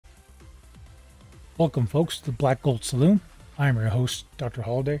Welcome folks to the Black Gold Saloon. I'm your host, Dr.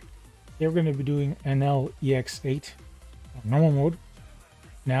 Holiday. Today we're going to be doing NL-EX-8 normal mode.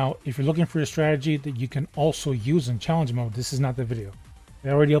 Now, if you're looking for a strategy that you can also use in challenge mode, this is not the video. I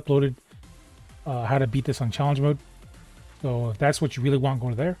already uploaded how to beat this on challenge mode. So if that's what you really want,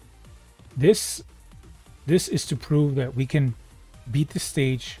 go there. This is to prove that we can beat the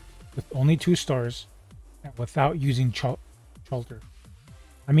stage with only 2 stars and without using Chalter.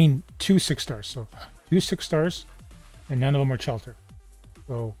 I mean 2 6 stars. So 2 6 stars and none of them are Chalter.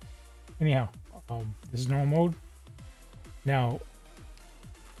 So anyhow, this is normal mode. Now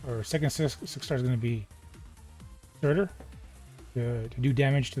our second 6 star is going to be Chalter to do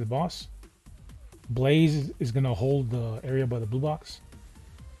damage to the boss. Blaze is going to hold the area by the blue box.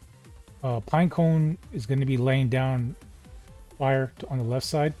 Pinecone is going to be laying down fire on the left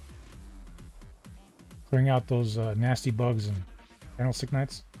side, clearing out those nasty bugs and candlestick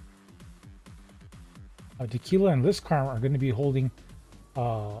knights. Tequila and Liskarm are going to be holding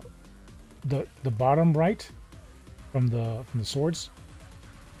the bottom right from the swords.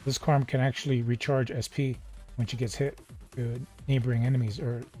 Liskarm can actually recharge SP when she gets hit to neighboring enemies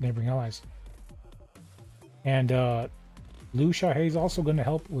or neighboring allies. And Lu Shahe is also going to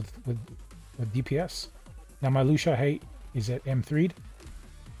help with DPS. Now my Lu Shahe is at M3'd.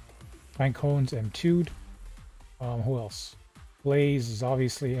 Pinecone's M2'd. Who else? Blaze is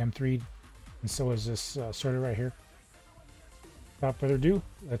obviously M3'd, and so is this sorter right here. Without further ado,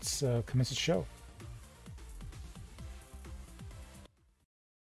 let's commence the show.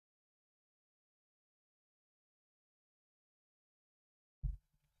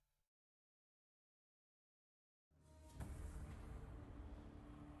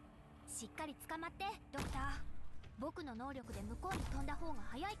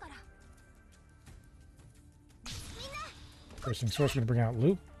 First things first, we're going to bring out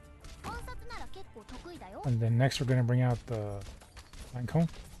Lu. And then next we're going to bring out the Pinecone.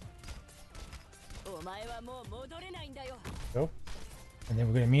 Go. And then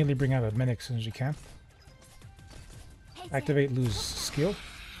we're going to immediately bring out a medic as soon as you can. Activate Lu's skill.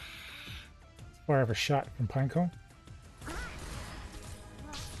 Fire of a shot from Pinecone.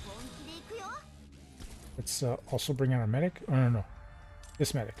 Let's also bring out our medic. Oh, no.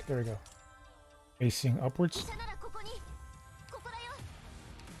 This medic. There we go. Facing upwards.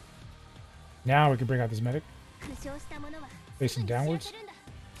 Now we can bring out this medic. Facing downwards.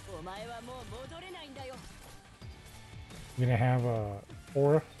 We're going to have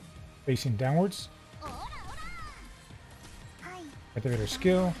Aura facing downwards. Activate her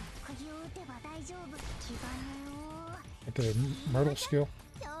skill. Activate Myrtle skill.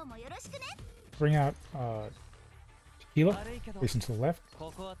 Bring out Tequila facing to the left.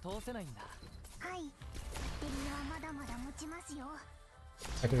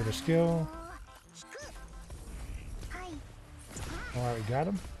 Activate her skill. Alright, we got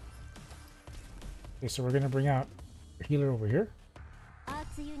him. Okay, so we're going to bring out a healer over here.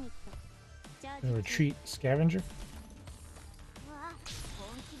 Gonna retreat Scavenger.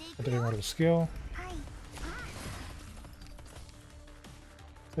 Activate Myrtle skill.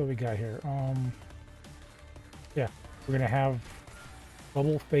 So what we got here? Yeah, we're gonna have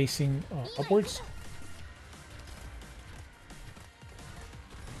bubble facing upwards.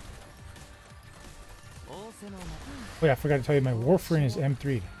 Oh yeah, I forgot to tell you, my Warframe is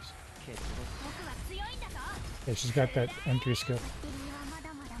M3. Yeah, she's got that M3 skill.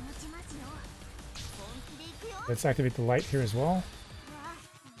 Let's activate the light here as well.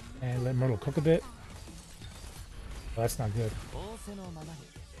 And let Myrtle cook a bit. Oh, that's not good.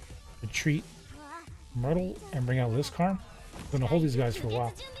 Retreat Myrtle and bring out Liskarm. I'm going to hold these guys for a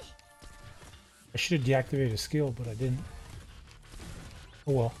while. I should have deactivated a skill, but I didn't.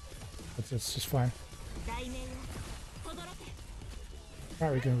 Oh well. That's just fine.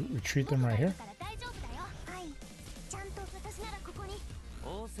 Alright, we can retreat them right here.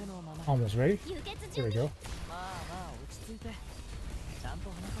 Almost ready. There we go.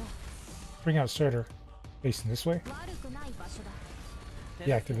 Bring out Chalter facing this way.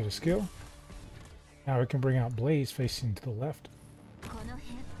 Deactivate a skill. Now we can bring out Blaze facing to the left.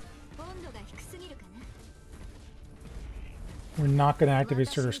 We're not going to activate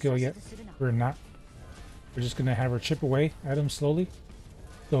Chalter's skill yet. We're not. We're just going to have her chip away at him slowly.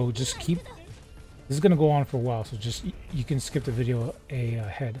 So just keep... This is going to go on for a while, so just you can skip the video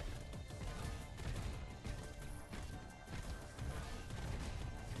ahead.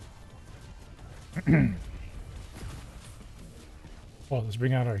 Well, let's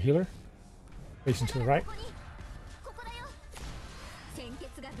bring out our healer. Facing to the right.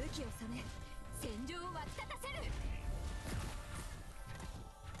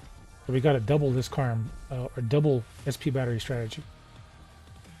 So we got a double this Karm, or double SP battery strategy.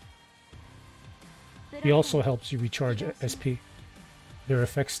 He also helps you recharge SP. Their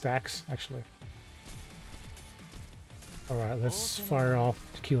effect stacks, actually. Alright, let's fire off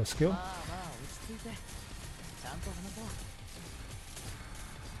Tequila skill.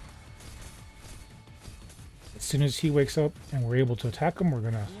 As soon as he wakes up and we're able to attack him, we're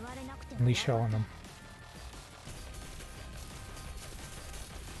gonna unleash hell on him.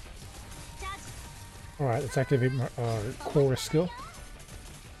 Alright, let's activate our core skill.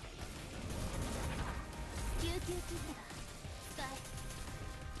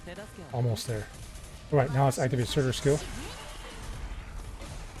 Almost there. Alright, now let's activate Surtur skill.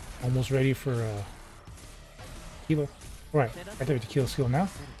 Almost ready for Tequila. Alright, activate Tequila skill now.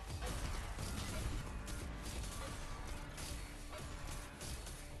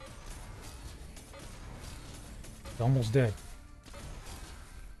 He's almost dead.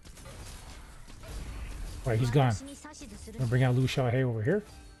 Alright, he's gone. I'm gonna bring out Lu Xiaohei over here.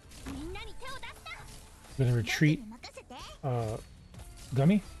 I'm gonna retreat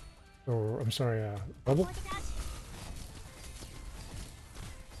Gummy. Or, I'm sorry, Bubble.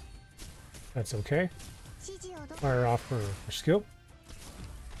 That's okay. Fire off her skill.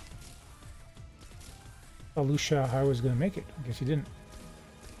 Oh, Lu Xiaohei was gonna make it. I guess he didn't.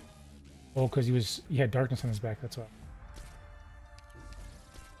 Oh, because he had darkness on his back, that's why.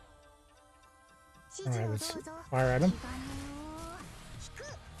 Alright, let's fire at him.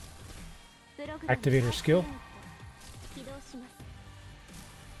 Activate her skill.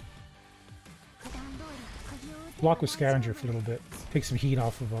 Block with Scavenger for a little bit. Take some heat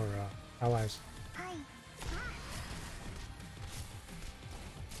off of our allies.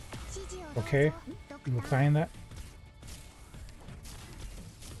 Okay, we're playing that.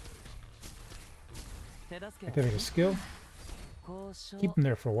 Activate a skill. Keep him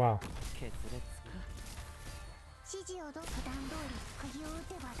there for a while.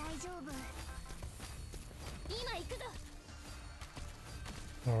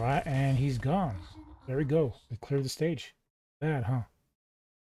 Alright, and he's gone. There we go. We cleared the stage. Bad, huh?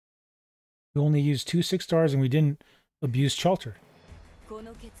 We only used 2 6 stars and we didn't abuse Chalter.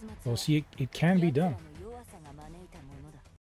 So see, it can be done.